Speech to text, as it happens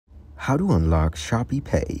How to unlock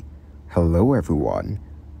ShopeePay. Hello everyone.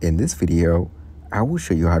 In this video, I will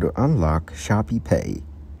show you how to unlock ShopeePay.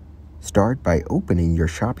 Start by opening your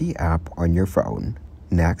Shopee app on your phone.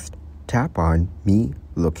 Next, tap on Me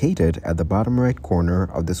located at the bottom right corner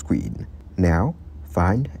of the screen. Now,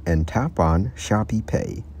 find and tap on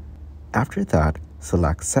ShopeePay. After that,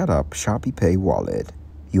 select Set up ShopeePay Wallet.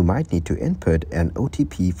 You might need to input an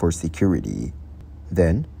OTP for security.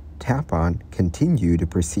 Then, tap on Continue to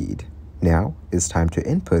proceed. Now, it's time to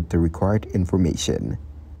input the required information.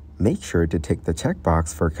 Make sure to tick the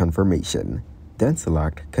checkbox for confirmation. Then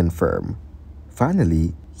select Confirm.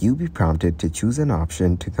 Finally, you'll be prompted to choose an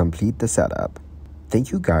option to complete the setup.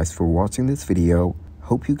 Thank you guys for watching this video.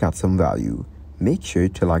 Hope you got some value. Make sure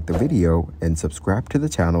to like the video and subscribe to the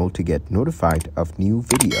channel to get notified of new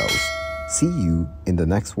videos. See you in the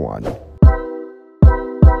next one.